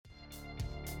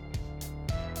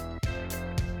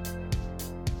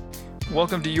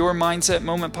Welcome to Your Mindset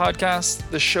Moment Podcast,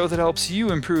 the show that helps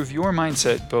you improve your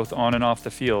mindset both on and off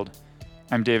the field.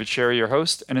 I'm David Sherry, your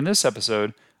host, and in this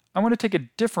episode, I want to take a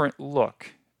different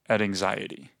look at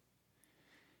anxiety.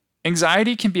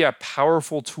 Anxiety can be a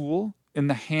powerful tool in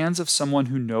the hands of someone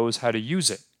who knows how to use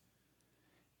it.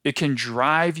 It can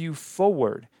drive you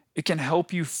forward, it can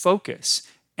help you focus,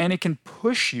 and it can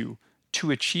push you to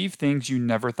achieve things you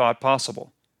never thought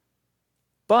possible.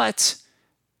 But,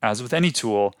 as with any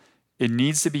tool, it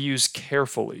needs to be used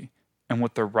carefully and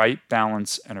with the right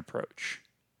balance and approach.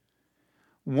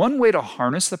 One way to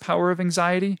harness the power of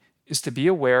anxiety is to be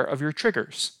aware of your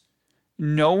triggers.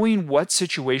 Knowing what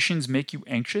situations make you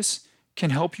anxious can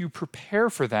help you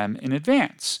prepare for them in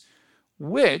advance,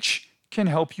 which can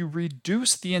help you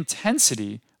reduce the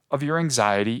intensity of your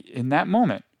anxiety in that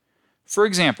moment. For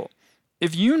example,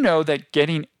 if you know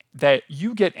that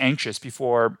you get anxious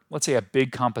before, let's say, a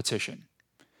big competition,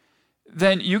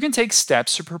 then you can take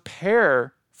steps to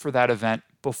prepare for that event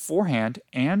beforehand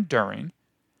and during,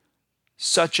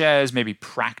 such as maybe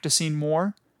practicing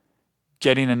more,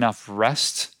 getting enough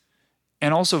rest,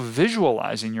 and also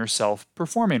visualizing yourself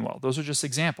performing well. Those are just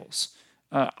examples.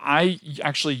 I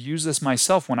actually used this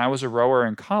myself when I was a rower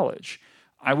in college.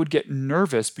 I would get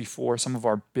nervous before some of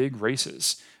our big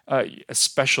races,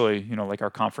 especially, like our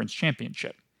conference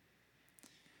championship.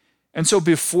 And so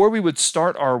before we would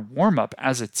start our warm-up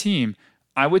as a team,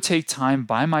 I would take time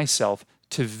by myself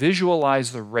to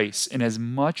visualize the race in as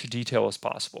much detail as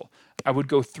possible. I would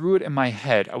go through it in my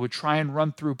head. I would try and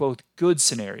run through both good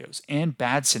scenarios and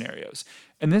bad scenarios.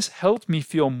 And this helped me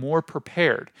feel more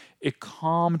prepared. It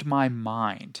calmed my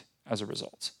mind as a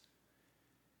result.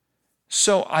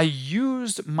 So I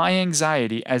used my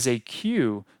anxiety as a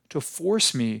cue to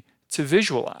force me to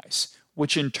visualize,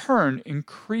 which in turn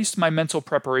increased my mental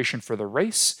preparation for the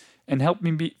race and helped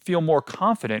me feel more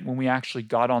confident when we actually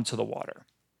got onto the water.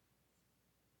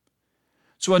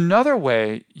 So another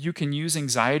way you can use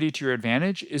anxiety to your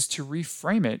advantage is to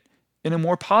reframe it in a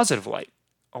more positive light.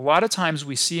 A lot of times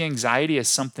we see anxiety as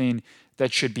something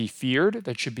that should be feared,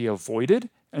 that should be avoided,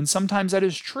 and sometimes that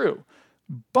is true.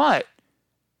 But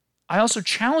I also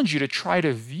challenge you to try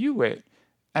to view it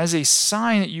as a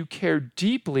sign that you care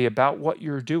deeply about what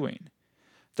you're doing.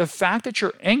 The fact that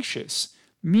you're anxious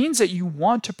means that you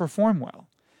want to perform well,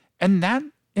 and that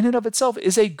in and of itself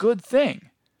is a good thing.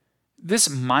 This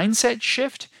mindset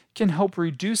shift can help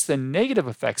reduce the negative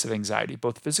effects of anxiety,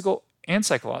 both physical and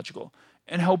psychological,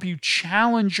 and help you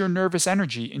challenge your nervous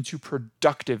energy into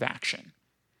productive action.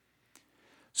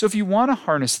 So if you want to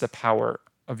harness the power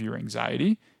of your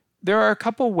anxiety, there are a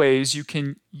couple ways you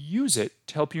can use it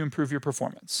to help you improve your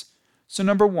performance. So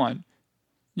number one,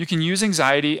 you can use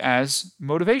anxiety as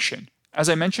motivation. As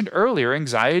I mentioned earlier,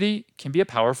 anxiety can be a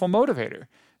powerful motivator.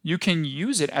 You can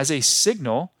use it as a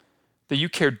signal that you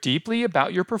care deeply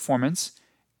about your performance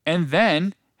and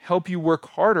then help you work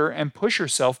harder and push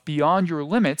yourself beyond your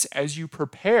limits as you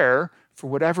prepare for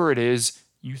whatever it is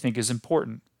you think is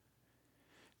important.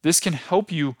 This can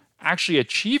help you actually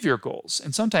achieve your goals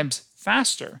and sometimes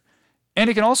faster. And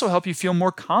it can also help you feel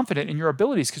more confident in your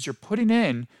abilities because you're putting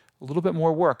in a little bit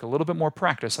more work, a little bit more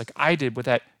practice, like I did with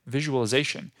that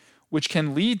visualization, which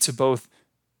can lead to both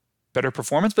better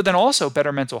performance, but then also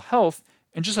better mental health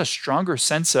and just a stronger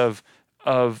sense of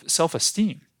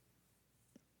self-esteem.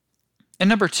 And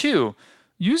number two,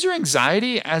 use your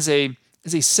anxiety as a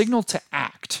signal to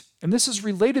act. And this is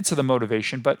related to the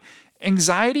motivation, but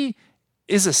anxiety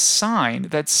is a sign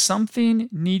that something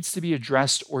needs to be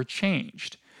addressed or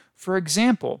changed. For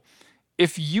example,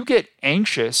 if you get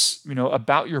anxious,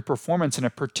 about your performance in a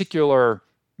particular,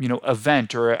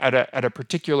 event or at a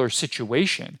particular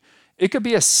situation, it could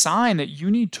be a sign that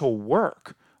you need to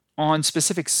work on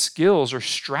specific skills or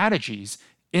strategies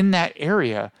in that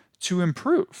area to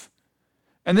improve.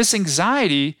 And this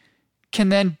anxiety can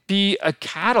then be a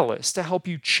catalyst to help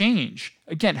you change.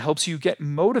 Again, helps you get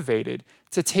motivated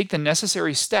to take the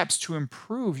necessary steps to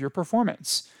improve your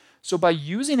performance. So by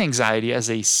using anxiety as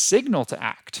a signal to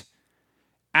act,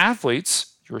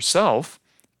 athletes, yourself,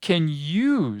 can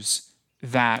use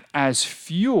that as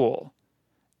fuel,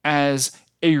 as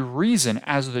a reason,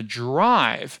 as the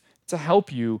drive to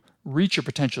help you reach your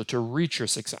potential, to reach your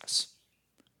success.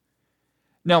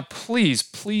 Now, please,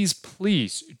 please,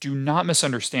 please do not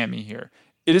misunderstand me here.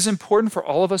 It is important for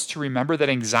all of us to remember that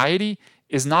anxiety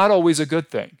is not always a good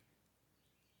thing.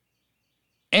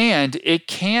 And it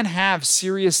can have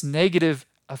serious negative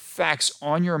effects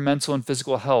on your mental and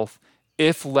physical health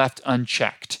if left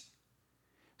unchecked.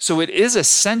 So it is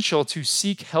essential to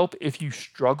seek help if you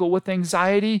struggle with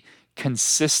anxiety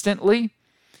consistently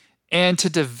and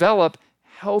to develop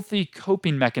healthy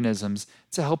coping mechanisms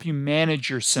to help you manage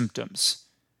your symptoms.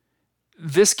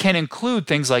 This can include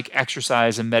things like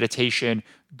exercise and meditation,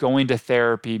 going to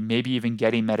therapy, maybe even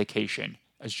getting medication,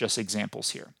 as just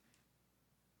examples here.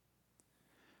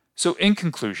 So in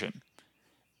conclusion,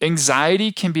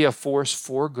 anxiety can be a force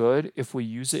for good if we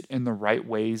use it in the right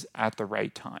ways at the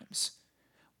right times.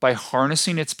 By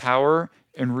harnessing its power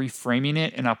and reframing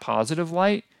it in a positive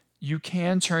light, you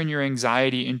can turn your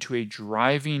anxiety into a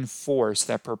driving force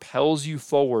that propels you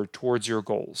forward towards your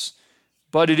goals.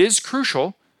 But it is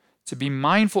crucial to be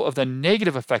mindful of the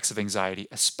negative effects of anxiety,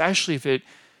 especially if it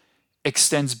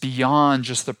extends beyond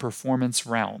just the performance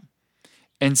realm.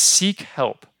 And seek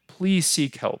help. Please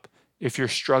seek help if you're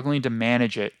struggling to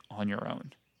manage it on your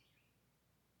own.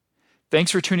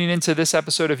 Thanks for tuning into this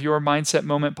episode of Your Mindset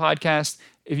Moment podcast.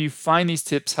 If you find these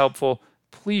tips helpful,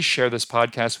 please share this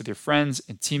podcast with your friends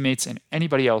and teammates and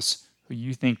anybody else who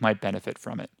you think might benefit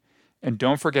from it. And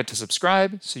don't forget to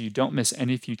subscribe so you don't miss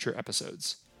any future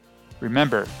episodes.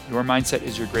 Remember, your mindset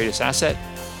is your greatest asset.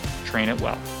 Train it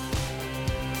well.